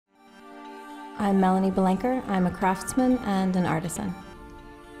I'm Melanie Bilenker. I'm a craftsman and an artisan.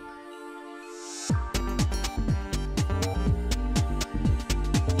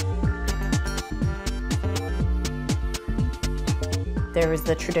 There was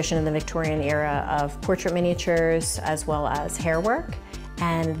the tradition in the Victorian era of portrait miniatures as well as hairwork,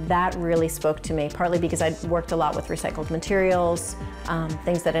 and that really spoke to me, partly because I'd worked a lot with recycled materials,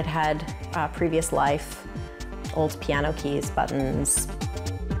 things that had had previous life, old piano keys, buttons.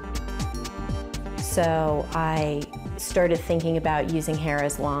 So I started thinking about using hair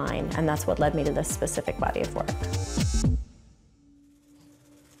as line, and that's what led me to this specific body of work.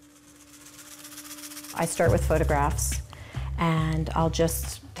 I start with photographs, and I'll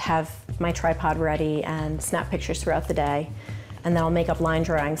just have my tripod ready and snap pictures throughout the day. And then I'll make up line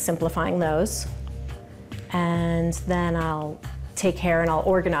drawings, simplifying those. And then I'll take hair and I'll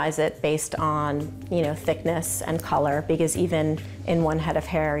organize it based on, thickness and color, because even in one head of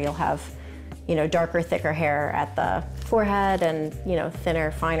hair, you'll have, darker, thicker hair at the forehead and,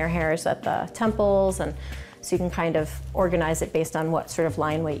 thinner, finer hairs at the temples. And so you can kind of organize it based on what sort of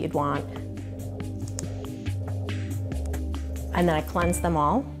line weight you'd want. And then I cleanse them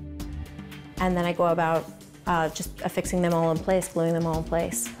all. And then I go about just affixing them all in place, gluing them all in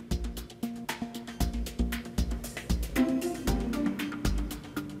place.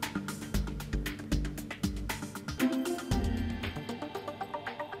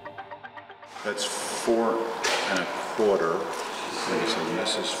 That's 4 1/4. And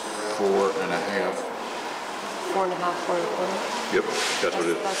this is 4 1/2. 4 1/2, 4 1/4? Yep, that's what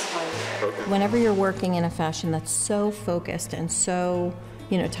it is. That's fine. Okay. Whenever you're working in a fashion that's so focused and so,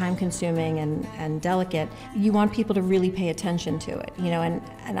 time-consuming and delicate, you want people to really pay attention to it,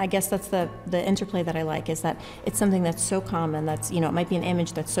 and I guess that's the interplay that I like, is that it's something that's so common, that's, it might be an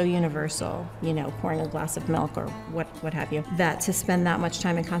image that's so universal, pouring a glass of milk or what have you, that to spend that much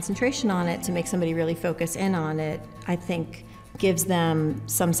time and concentration on it, to make somebody really focus in on it, I think gives them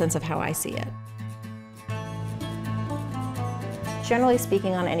some sense of how I see it. Generally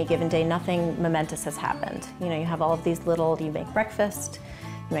speaking, on any given day, nothing momentous has happened. You have all of these you make breakfast,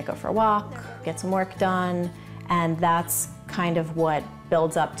 you might go for a walk, get some work done, and that's kind of what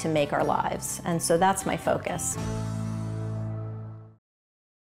builds up to make our lives. And so that's my focus.